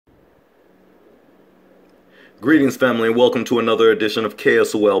Greetings, family, and welcome to another edition of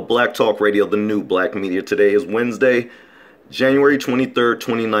KSOL Black Talk Radio, the new black media. Today is Wednesday, January 23rd,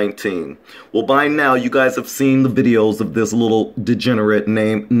 2019. Well, by now, you guys have seen the videos of this little degenerate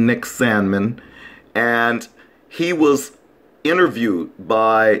named Nick Sandmann, and he was interviewed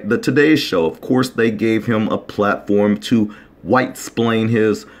by the Today Show. Of course, they gave him a platform to white-splain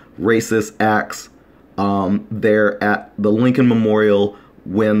his racist acts there at the Lincoln Memorial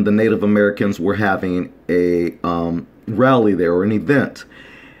when the Native Americans were having a rally there, or an event.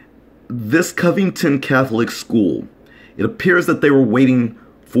 This Covington Catholic school, it appears that they were waiting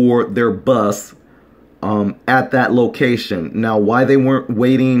for their bus at that location. Now, why they weren't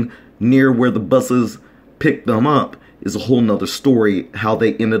waiting near where the buses picked them up is a whole nother story, how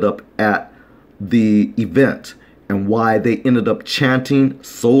they ended up at the event and why they ended up chanting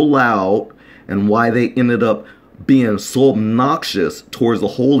so loud and why they ended up being so obnoxious towards the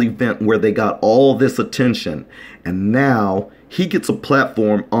whole event where they got all this attention. And now he gets a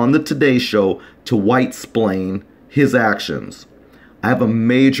platform on the Today Show to white-splain his actions. I have a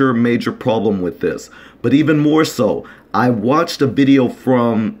major problem with this. But even more so, I watched a video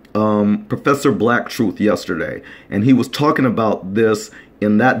from Professor Black Truth yesterday, and he was talking about this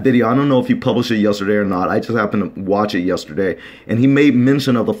in that video. I don't know if he published it yesterday or not. I just happened to watch it yesterday. And he made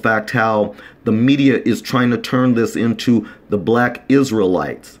mention of the fact how the media is trying to turn this into the Black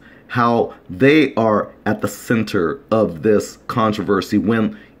Israelites, how they are at the center of this controversy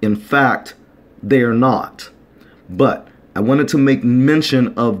when, in fact, they are not. But I wanted to make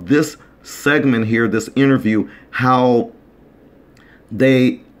mention of this segment here, this interview, how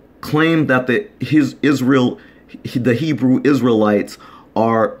they claim that the Hebrew Israelites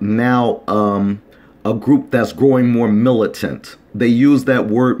are now a group that's growing more militant. They use that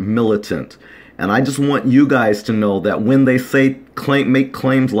word militant. And I just want you guys to know that when they make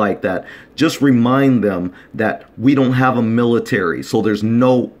claims like that, just remind them that we don't have a military, so there's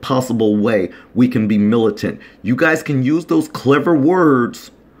no possible way we can be militant. You guys can use those clever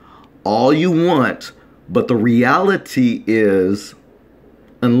words all you want, but the reality is,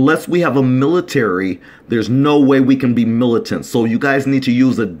 unless we have a military, there's no way we can be militant. So you guys need to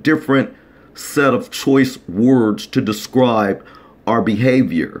use a different set of choice words to describe our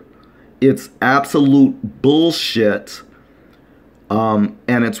behavior. It's absolute bullshit, and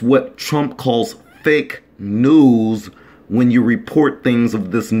it's what Trump calls fake news when you report things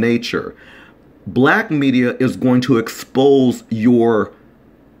of this nature. Black media is going to expose your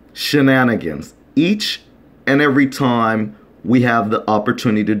shenanigans each and every time we have the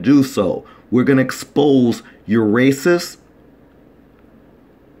opportunity to do so. We're going to expose your racist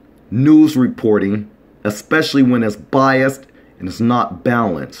news reporting, especially when it's biased and it's not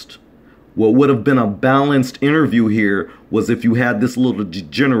balanced. What would have been a balanced interview here was if you had this little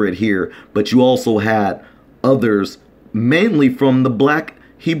degenerate here, but you also had others, mainly from the Black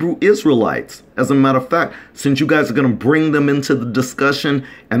Hebrew Israelites. As a matter of fact, since you guys are going to bring them into the discussion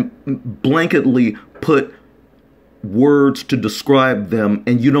and blanketly put words to describe them,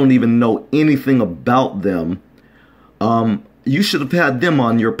 and you don't even know anything about them, you should have had them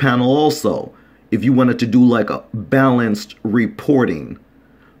on your panel also if you wanted to do like a balanced reporting.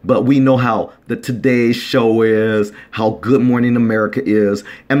 But we know how the Today Show is, how Good Morning America is.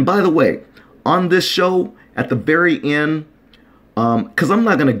 And by the way, on this show, at the very end, because I'm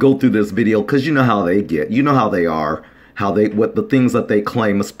not going to go through this video, because you know how they get, you know how they are, what the things that they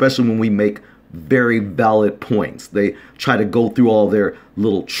claim, especially when we make very valid points. They try to go through all their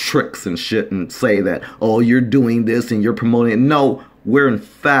little tricks and shit and say that, oh, you're doing this and you're promoting it. No, we're in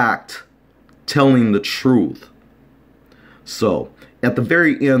fact telling the truth. So at the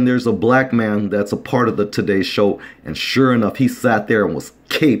very end, there's a black man that's a part of the Today Show, and sure enough, he sat there and was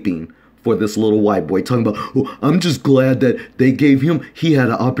caping for this little white boy, talking about, oh, I'm just glad that they gave him, he had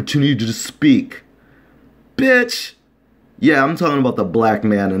an opportunity to speak. Bitch. Yeah, I'm talking about the black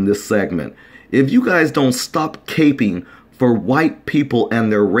man in this segment. If you guys don't stop caping for white people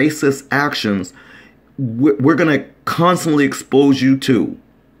and their racist actions, we're going to constantly expose you too.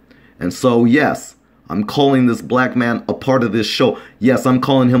 And so, yes, I'm calling this black man a part of this show. Yes, I'm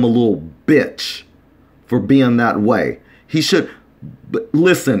calling him a little bitch for being that way. He should, but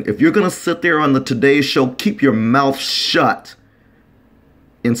listen, if you're going to sit there on the Today Show, keep your mouth shut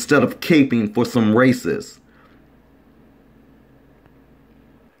instead of caping for some racists.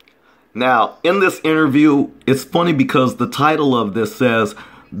 Now, in this interview, it's funny because the title of this says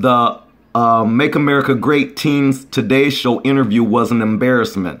the Make America Great Teen's Today Show interview was an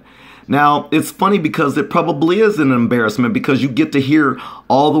embarrassment. Now, it's funny because it probably is an embarrassment because you get to hear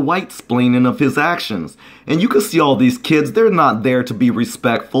all the white-splaining of his actions. And you can see all these kids, they're not there to be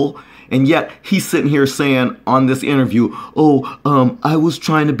respectful. And yet, he's sitting here saying on this interview, oh, I was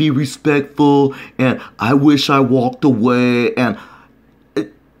trying to be respectful and I wish I walked away. And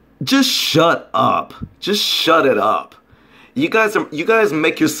just shut up. Just shut it up. You guys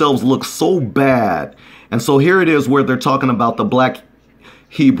make yourselves look so bad. And so here it is where they're talking about the Black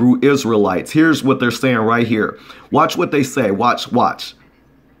Hebrew Israelites. Here's what they're saying right here. Watch what they say. Watch.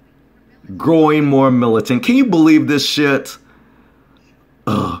 Growing more militant. Can you believe this shit?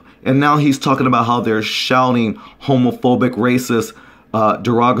 And now he's talking about how they're shouting homophobic, racist,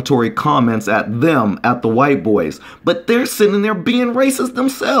 derogatory comments at them, at the white boys. But they're sitting there being racist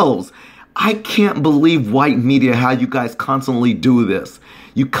themselves. I can't believe white media, how you guys constantly do this.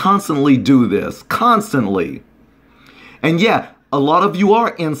 You constantly do this. Constantly. And yeah, a lot of you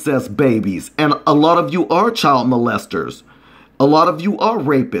are incest babies. And a lot of you are child molesters. A lot of you are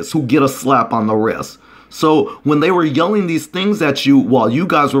rapists who get a slap on the wrist. So when they were yelling these things at you while you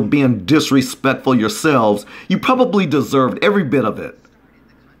guys were being disrespectful yourselves, you probably deserved every bit of it.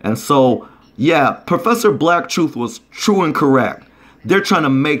 And so, yeah, Professor Black Truth was true and correct. They're trying to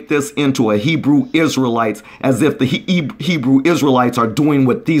make this into a Hebrew Israelites as if the Hebrew Israelites are doing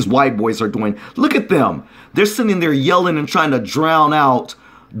what these white boys are doing. Look at them. They're sitting there yelling and trying to drown out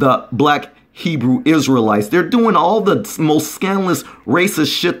the Black Hebrew Israelites. They're doing all the most scandalous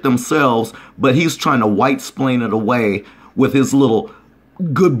racist shit themselves, but he's trying to white-splain it away with his little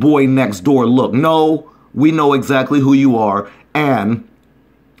good boy next door look. No, we know exactly who you are. And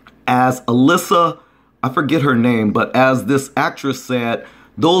as Alyssa, I forget her name, but as this actress said,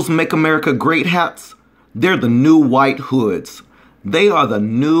 those Make America Great hats, they're the new white hoods. They are the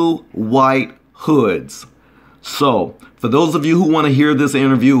new white hoods. So, for those of you who want to hear this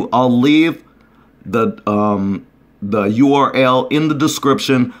interview, I'll leave the URL in the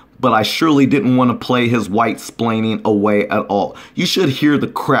description, but I surely didn't want to play his white-splaining away at all. You should hear the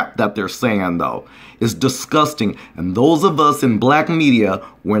crap that they're saying, though. It's disgusting. And those of us in black media,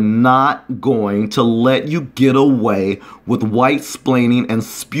 we're not going to let you get away with white-splaining and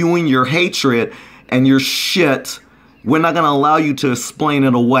spewing your hatred and your shit. We're not going to allow you to explain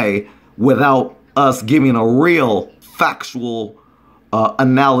it away without us giving a real factual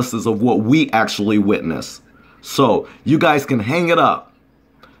analysis of what we actually witnessed. So you guys can hang it up.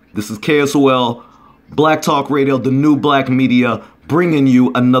 This is KSOL, Black Talk Radio, the new black media, bringing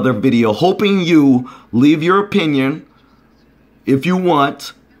you another video, hoping you leave your opinion. If you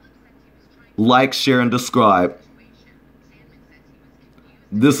want, like, share, and subscribe.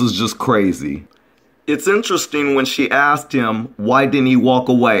 This is just crazy. It's interesting when she asked him, why didn't he walk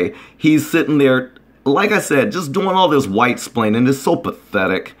away? He's sitting there, like I said, just doing all this white-splaining. It's so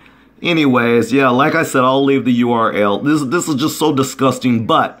pathetic. Anyways, yeah, like I said, I'll leave the URL. This is just so disgusting.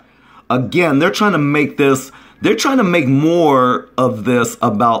 But, again, they're trying to make this, they're trying to make more of this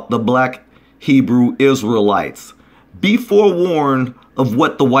about the Black Hebrew Israelites. Be forewarned of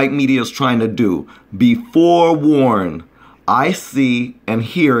what the white media is trying to do. Be forewarned. I see and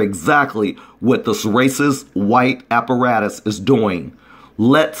hear exactly what this racist white apparatus is doing.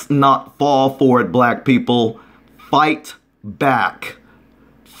 Let's not fall for it, black people. Fight back.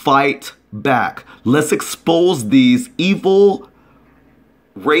 Fight back. Let's expose these evil,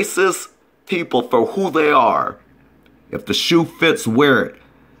 racist people for who they are. If the shoe fits, wear it.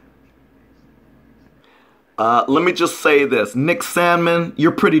 Let me just say this. Nick Sandman,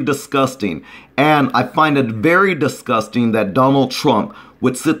 you're pretty disgusting. And I find it very disgusting that Donald Trump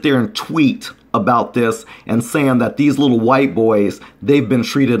would sit there and tweet about this and saying that these little white boys, they've been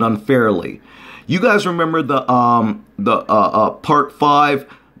treated unfairly. You guys remember the part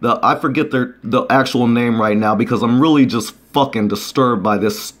 5? I forget the actual name right now because I'm really just fucking disturbed by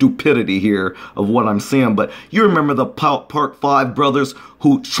this stupidity here of what I'm seeing. But you remember the part 5 brothers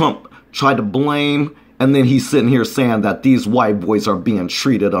who Trump tried to blame? And then he's sitting here saying that these white boys are being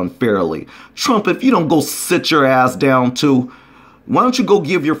treated unfairly. Trump, if you don't go sit your ass down too, why don't you go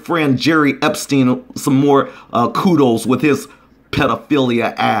give your friend Jerry Epstein some more kudos with his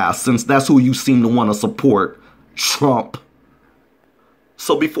pedophilia ass, since that's who you seem to want to support, Trump.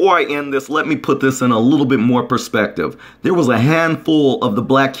 So before I end this, let me put this in a little bit more perspective. There was a handful of the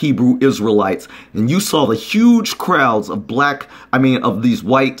Black Hebrew Israelites, and you saw the huge crowds of of these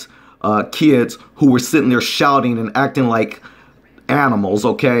white kids who were sitting there shouting and acting like animals,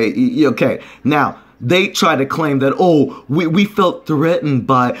 okay? Okay. Now, they try to claim that, oh, we felt threatened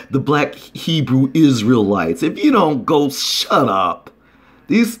by the Black Hebrew Israelites. If you don't go, shut up.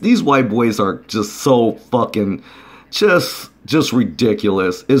 These white boys are just so fucking, Just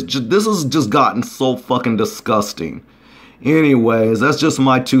ridiculous. This has just gotten so fucking disgusting. Anyways, that's just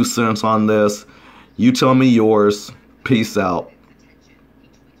my 2 cents on this. You tell me yours. Peace out.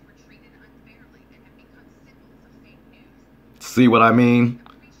 See what I mean?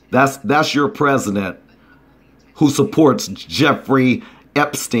 That's your president who supports Jeffrey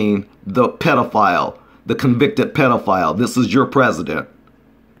Epstein, the pedophile, the convicted pedophile. This is your president.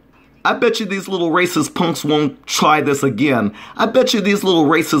 I bet you these little racist punks won't try this again. I bet you these little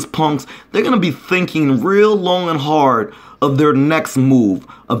racist punks, they're going to be thinking real long and hard of their next move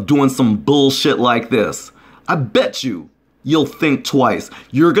of doing some bullshit like this. I bet you'll think twice.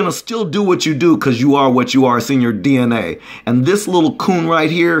 You're going to still do what you do because you are what you are. It's in your DNA. And this little coon right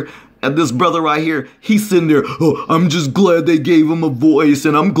here, and this brother right here, he's sitting there, oh, I'm just glad they gave him a voice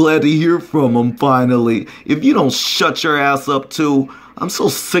and I'm glad to hear from him finally. If you don't shut your ass up too, I'm so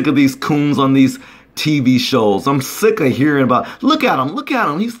sick of these coons on these TV shows. I'm sick of hearing about, look at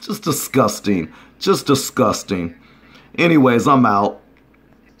him, he's just disgusting. Just disgusting. Anyways, I'm out.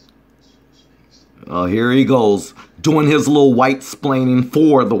 Here he goes, doing his little white-splaining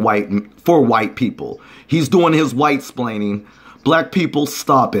for white people. He's doing his white-splaining. Black people,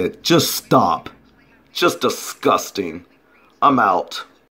 stop it. Just stop. Just disgusting. I'm out.